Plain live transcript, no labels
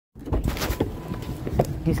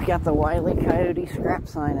He's got the Wile E. Coyote scrap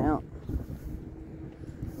sign out.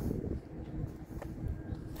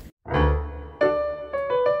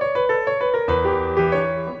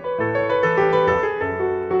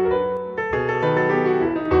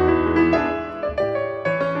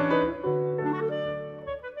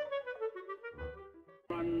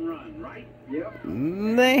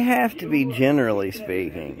 They have to be, generally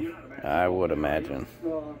speaking, I would imagine.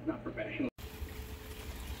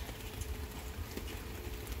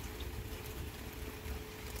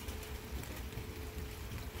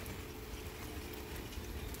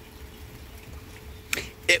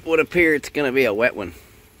 It would appear it's going to be a wet one.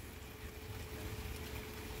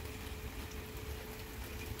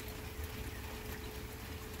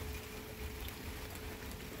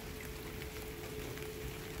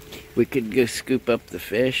 We could go scoop up the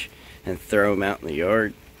fish and throw them out in the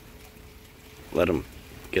yard. Let them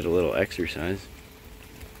get a little exercise.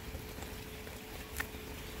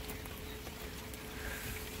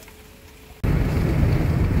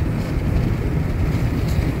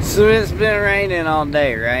 So it's been raining all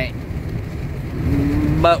day, right?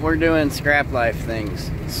 But we're doing scrap life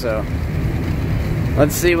things. So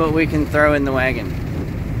let's see what we can throw in the wagon.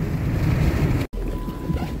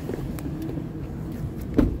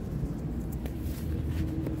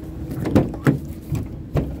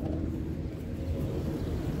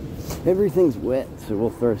 Everything's wet, so we'll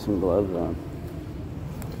throw some gloves on.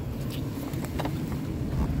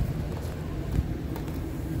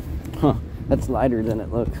 Huh, that's lighter than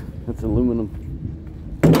it looks. That's aluminum.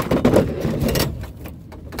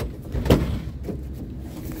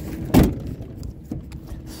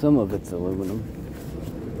 Some of it's aluminum.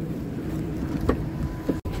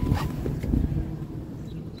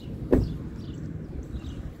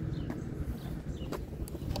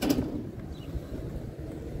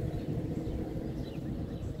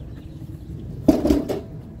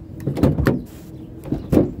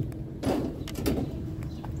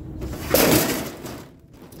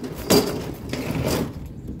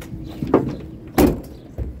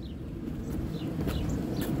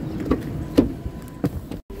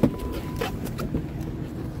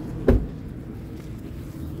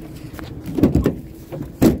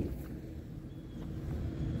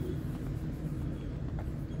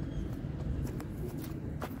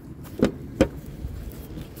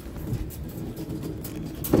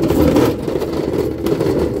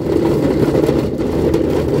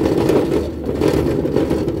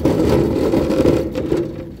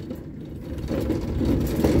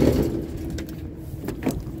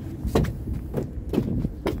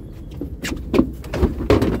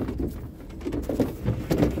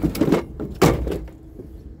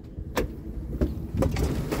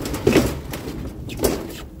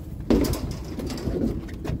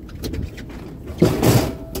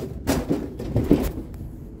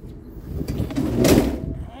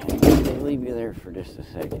 Leave you there for just a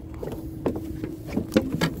second.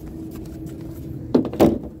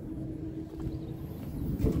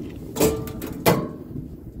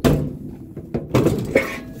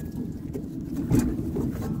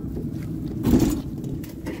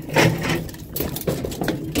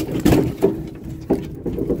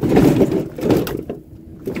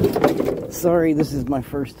 Sorry, this is my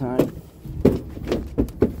first time.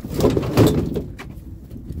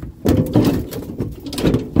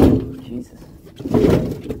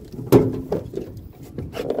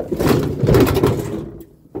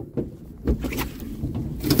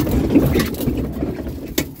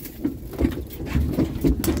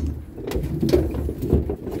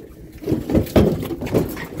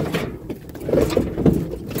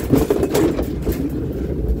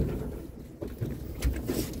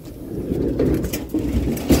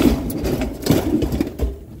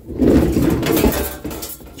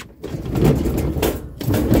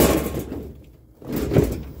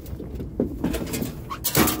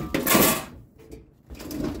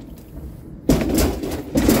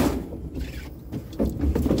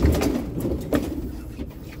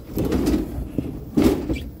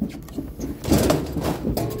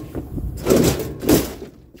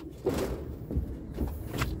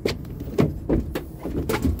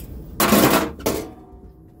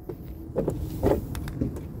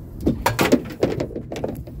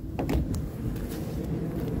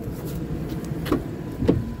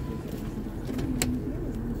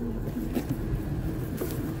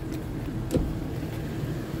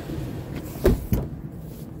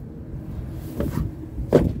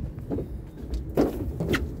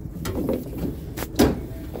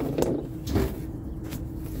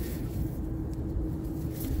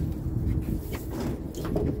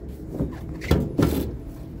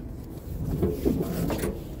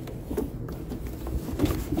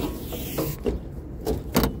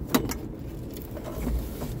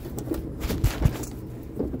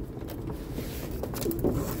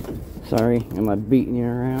 Sorry, am I beating you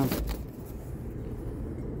around?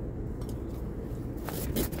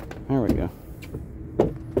 There we go.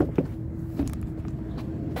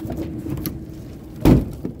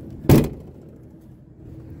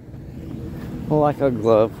 Like a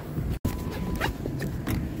glove.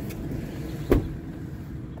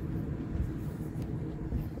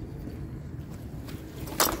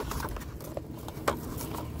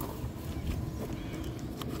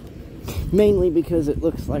 Mainly because it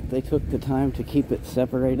looks like they took the time to keep it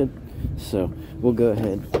separated. So we'll go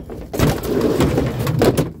ahead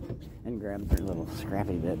and grab their little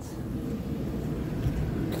scrappy bits.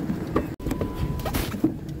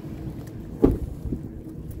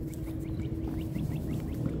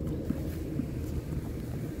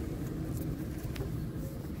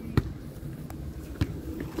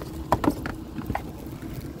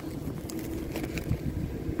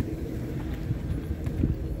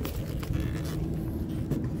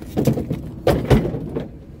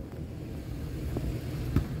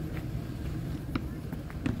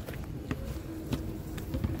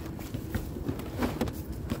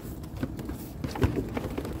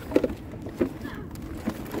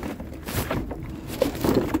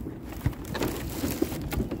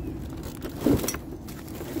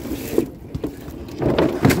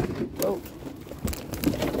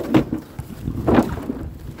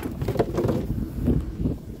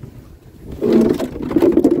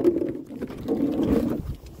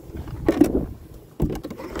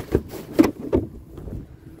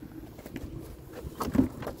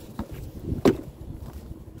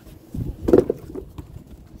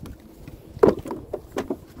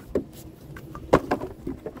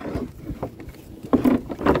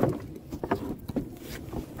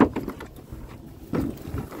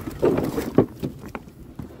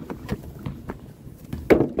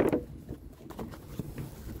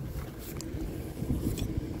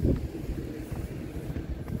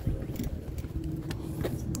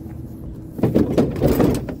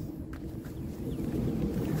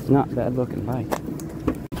 Not bad looking bike.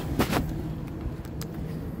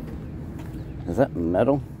 Is that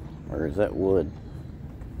metal or is that wood?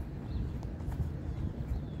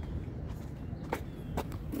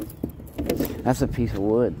 That's a piece of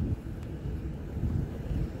wood.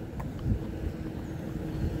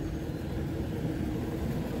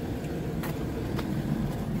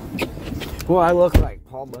 Well, I look like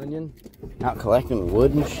Paul Bunyan out collecting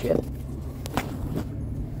wood and shit.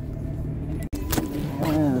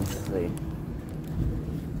 Let's see.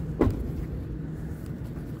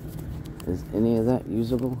 Is any of that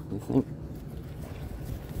usable, you think?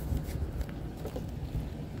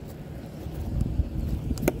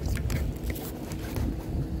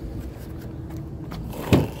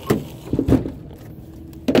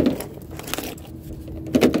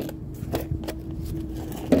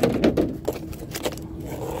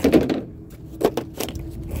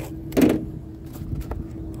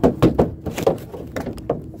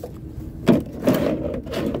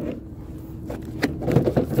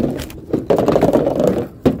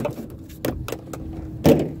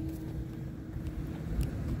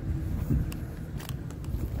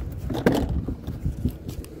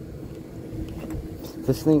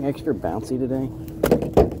 This thing extra bouncy today?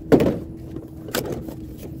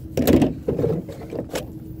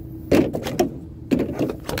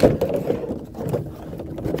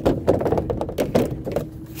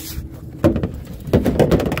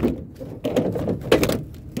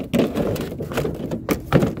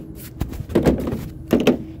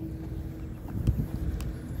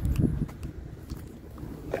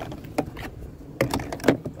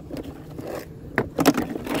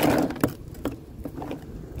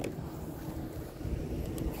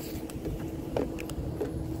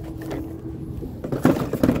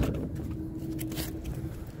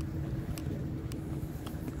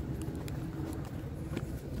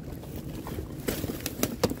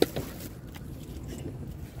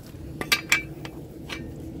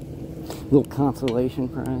 Little consolation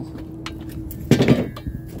prize.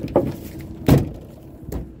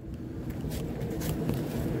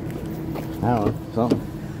 I don't know, something.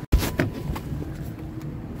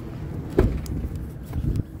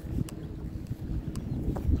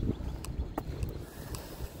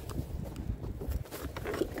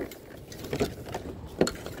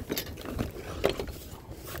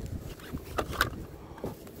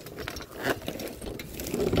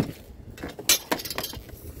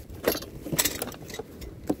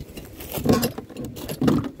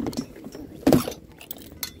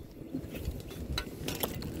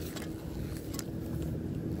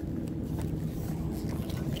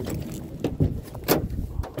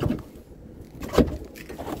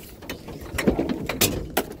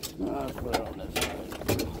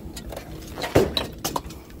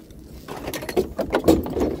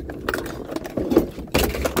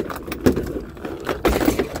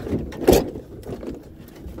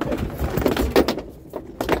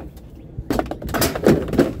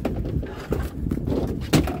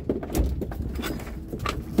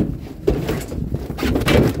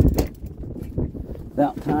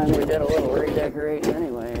 time we did a little redecorating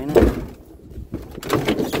anyway, ain't it?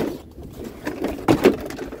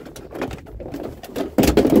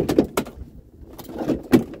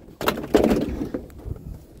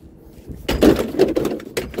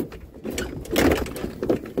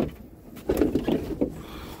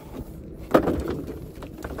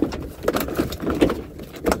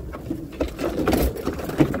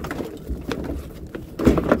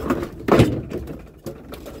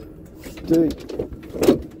 Dude.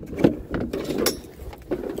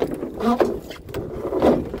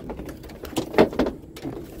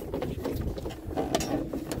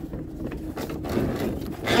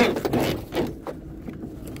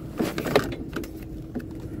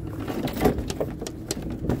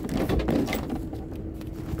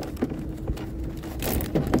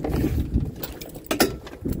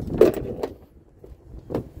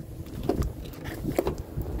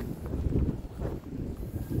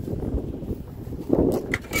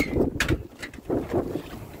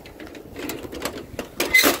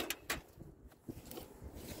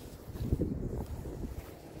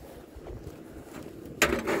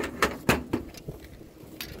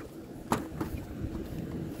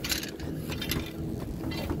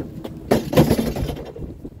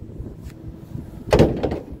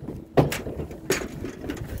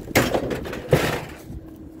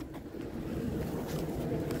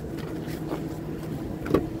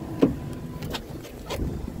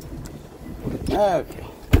 Okay.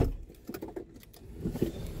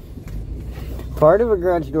 Part of a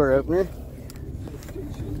garage door opener.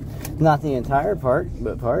 Not the entire part,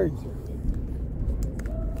 but part.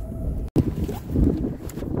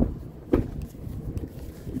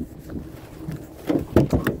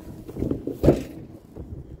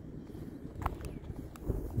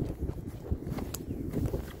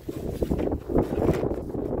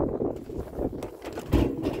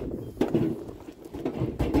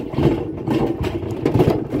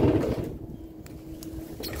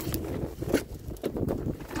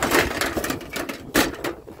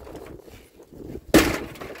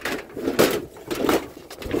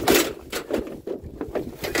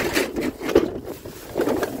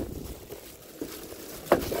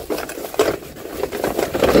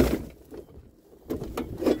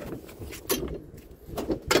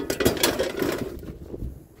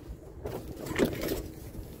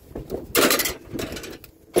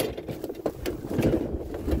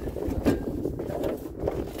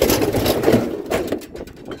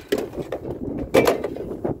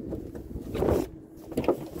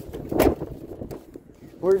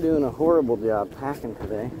 We're doing a horrible job packing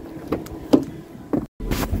today.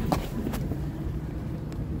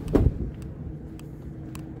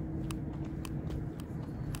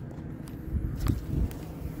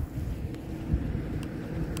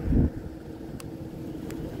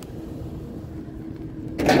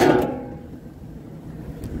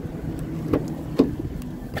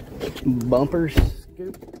 Bumper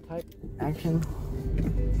scoop type action.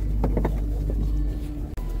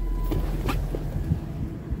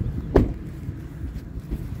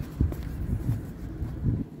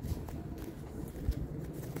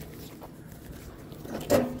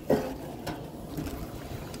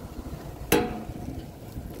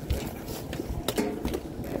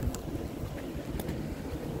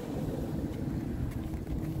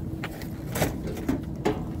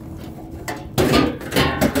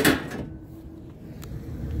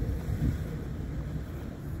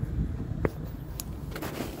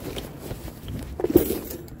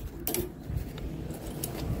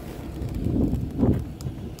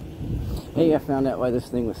 Hey, I found out why this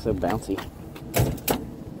thing was so bouncy.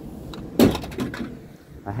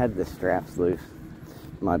 I had the straps loose.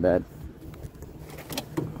 My bad.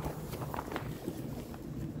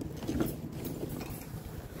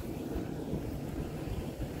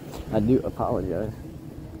 I do apologize.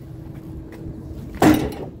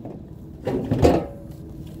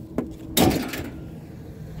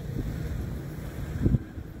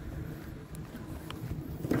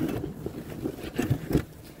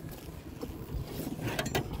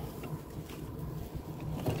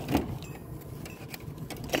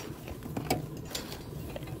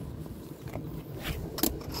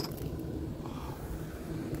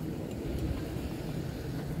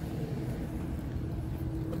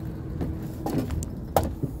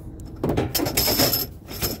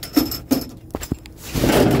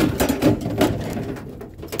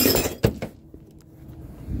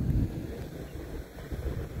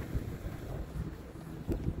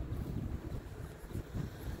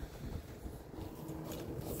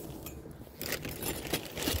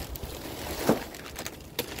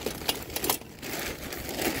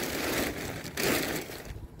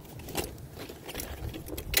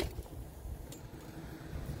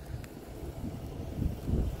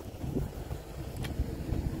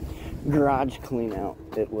 garage clean out,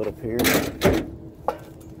 it would appear.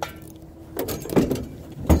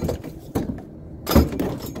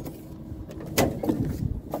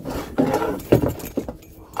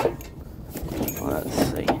 Let's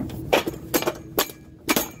see.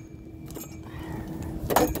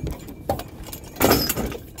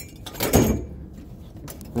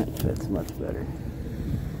 That fits much better.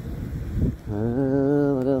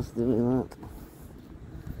 What else do we want?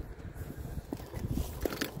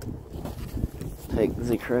 Take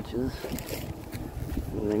the crutches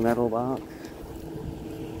in the metal box.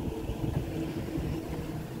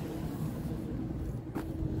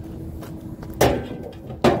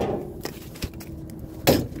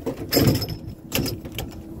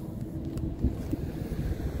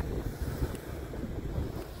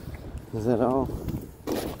 Is that all?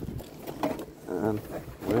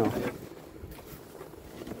 Well.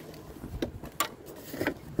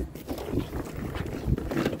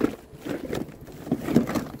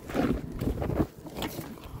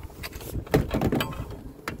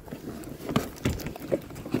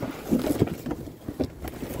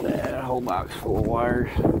 That whole box full of wires.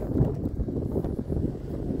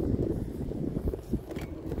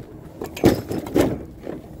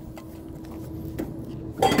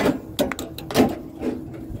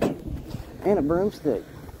 And a broomstick.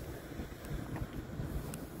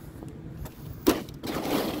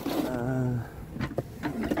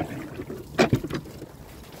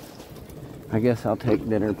 I guess I'll take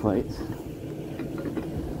dinner plates.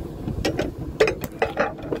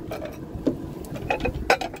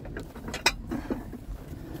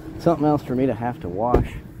 Something else for me to have to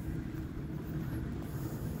wash.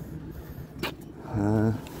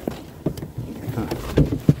 What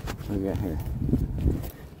do we got here?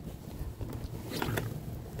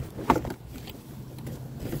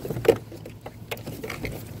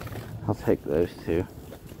 I'll take those two.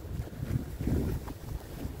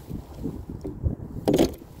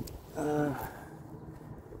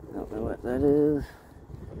 Don't know what that is.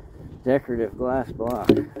 Decorative glass block.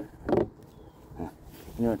 You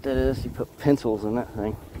know what that is? You put pencils in that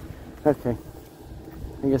thing. Okay.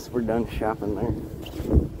 I guess we're done shopping there.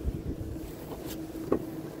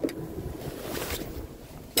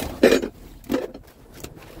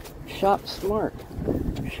 Shop smart.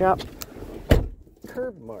 Shop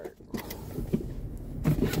Curb Mart.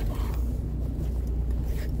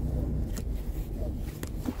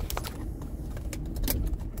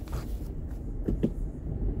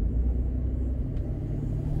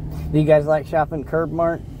 Do you guys like shopping Curb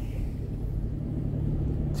Mart?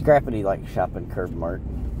 Scrappity likes shopping Curb Mart.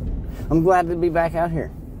 I'm glad to be back out here.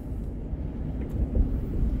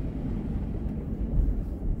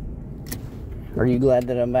 Are you glad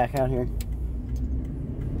that I'm back out here?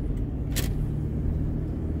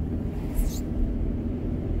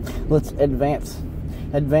 Let's advance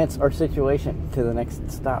our situation to the next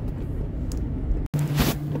stop.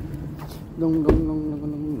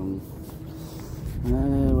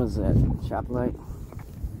 What's that? Shop light?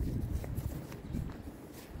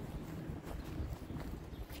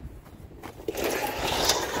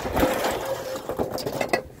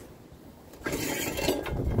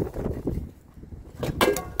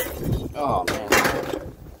 Oh man.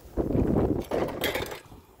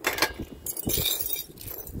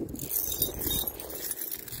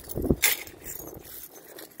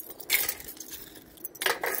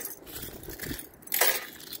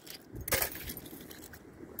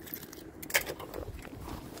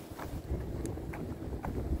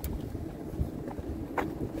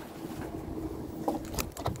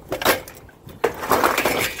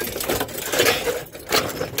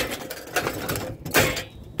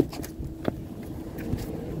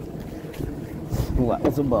 Well, that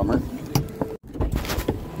was a bummer.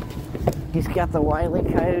 He's got the Wile E.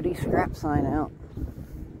 Coyote scrap sign out.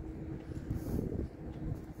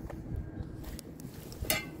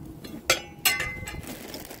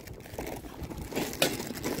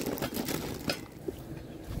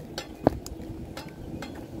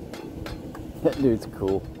 That dude's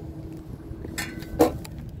cool.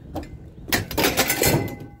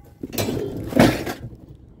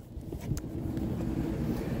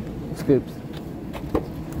 Scoops.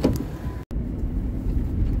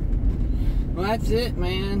 Well, that's it,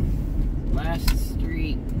 man. Last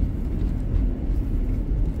street.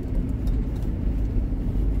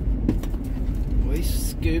 We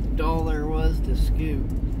scooped all there was to scoop.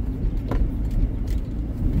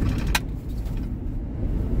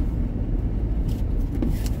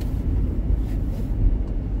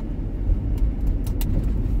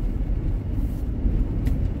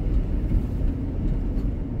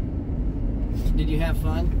 Did you have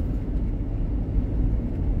fun?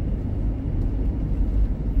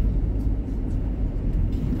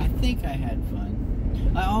 think I had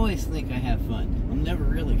fun. I always think I have fun. I'm never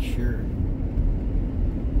really sure.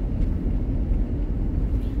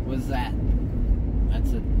 What's that?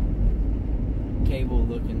 That's a cable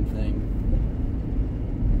looking thing.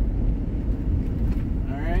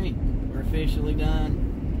 Alright, we're officially done.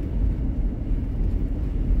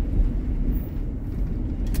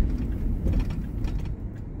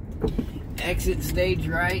 Exit stage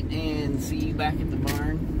right and see you back at the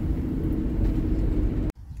barn.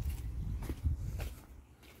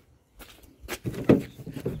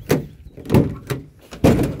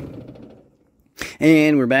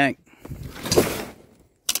 And we're back.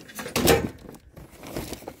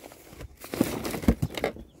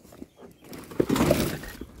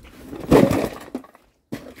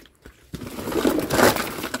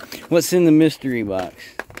 What's in the mystery box?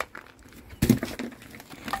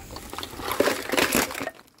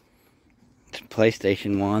 It's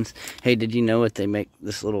PlayStation wands. Hey, did you know what they make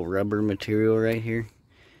this little rubber material right here?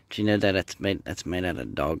 Did you know that that's made out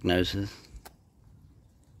of dog noses?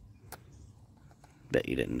 Bet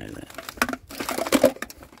you didn't know that.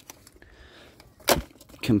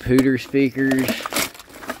 Computer speakers.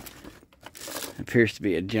 Appears to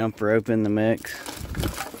be a jump rope in the mix.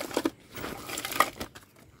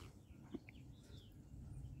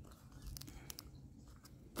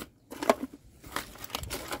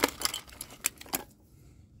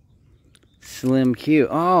 Slim Q.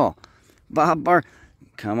 Oh, Bob Bar.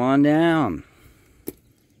 Come on down.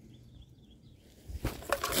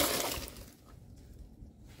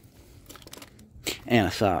 And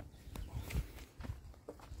a sock.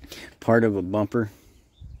 Part of a bumper.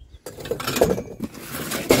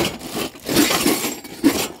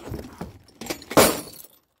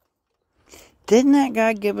 Didn't that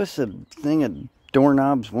guy give us a thing of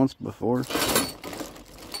doorknobs once before?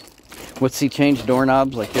 What's he change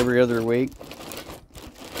doorknobs like every other week?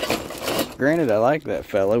 Granted, I like that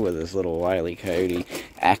fella with his little Wile E. Coyote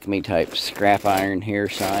Acme type scrap iron hair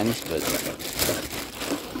signs, but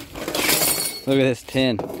look at this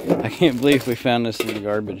tin. I can't believe we found this in the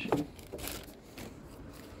garbage.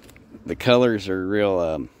 The colors are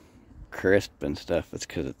real crisp and stuff. It's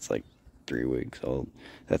because it's like 3 weeks old.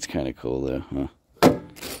 That's kind of cool though,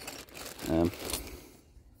 huh?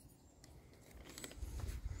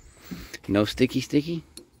 No sticky?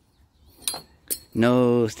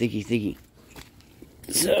 No sticky.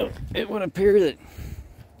 So, it would appear that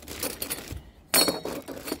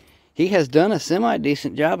he has done a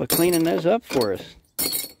semi-decent job of cleaning those up for us.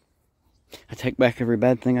 I take back every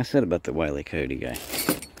bad thing I said about the Wile E. Coyote guy.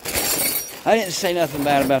 I didn't say nothing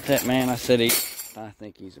bad about that man. I said I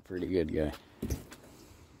think he's a pretty good guy.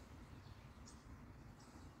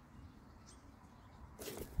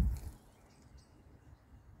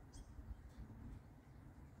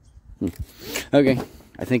 Okay,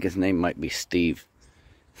 I think his name might be Steve.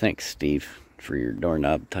 Thanks, Steve, for your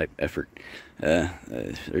doorknob type effort.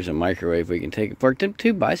 There's a microwave we can take apart. Them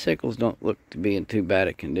 2 bicycles don't look to be in too bad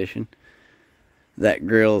a condition. That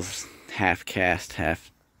grill's half cast,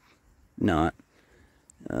 half not.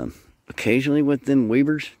 Occasionally with them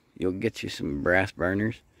Weavers, you'll get you some brass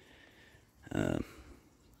burners.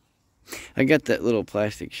 I got that little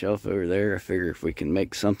plastic shelf over there. I figure if we can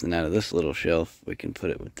make something out of this little shelf, we can put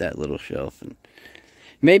it with that little shelf. And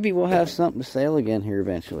maybe we'll have something to sell again here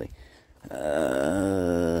eventually.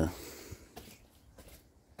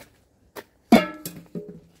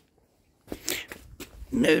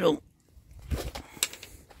 Noodle.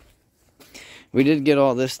 We did get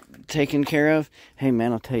all this taken care of. Hey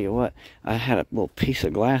man, I'll tell you what. I had a little piece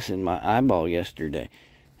of glass in my eyeball yesterday.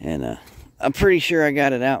 And I'm pretty sure I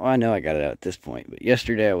got it out. Well, I know I got it out at this point. But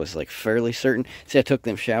yesterday I was like fairly certain. See, I took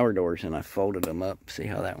them shower doors and I folded them up. See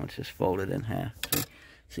how that one's just folded in half?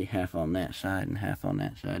 See half on that side and half on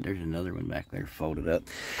that side. There's another one back there folded up.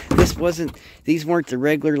 These weren't the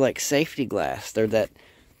regular like safety glass. They're that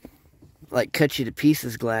like cut you to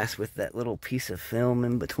pieces glass with that little piece of film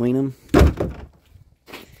in between them.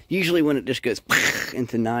 Usually when it just goes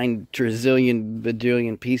into 9 trillion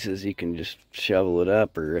bajillion pieces, you can just shovel it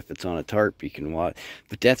up, or if it's on a tarp, you can watch.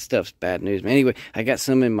 But that stuff's bad news. Anyway, I got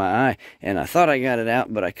some in my eye, and I thought I got it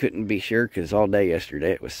out, but I couldn't be sure, because all day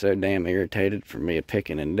yesterday it was so damn irritated from me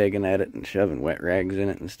picking and digging at it and shoving wet rags in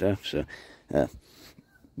it and stuff. So,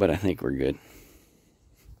 but I think we're good.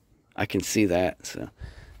 I can see that, so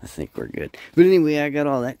I think we're good. But anyway, I got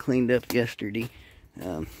all that cleaned up yesterday.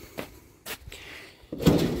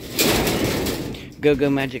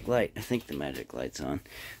 Go Magic Light. I think the Magic Light's on.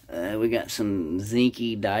 We got some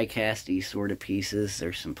zinky, die-casty sort of pieces.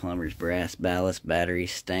 There's some plumber's brass, ballast,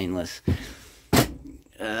 batteries, stainless.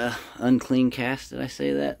 unclean cast. Did I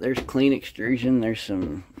say that? There's clean extrusion. There's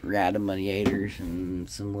some radiators and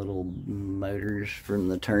some little motors from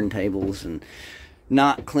the turntables, and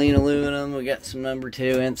not clean aluminum. We got some number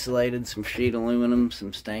 2 insulated, some sheet aluminum,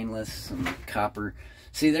 some stainless, some copper.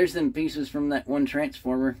 See, there's them pieces from that one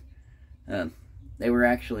transformer. They were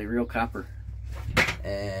actually real copper.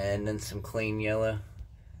 And then some clean yellow.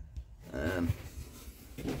 I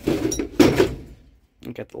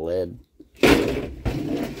got the lead.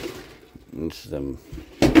 And some,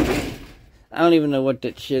 I don't even know what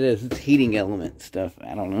that shit is. It's heating element stuff.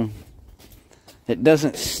 I don't know. It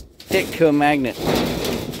doesn't stick to a magnet.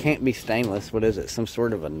 Can't be stainless. What is it? Some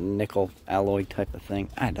sort of a nickel alloy type of thing.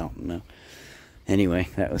 I don't know. Anyway,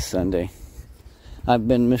 that was Sunday. I've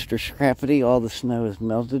been Mr. Scrappity. All the snow is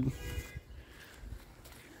melted.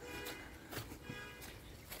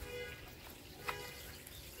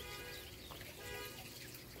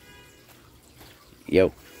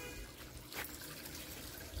 Yo.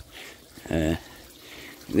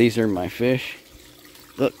 These are my fish.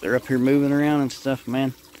 Look, they're up here moving around and stuff,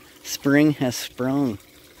 man. Spring has sprung.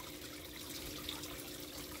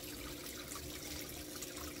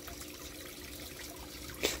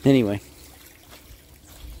 Anyway.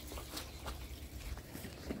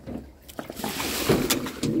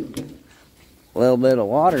 A little bit of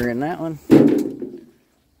water in that one.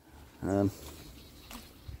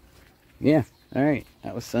 Yeah, alright.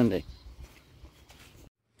 That was Sunday.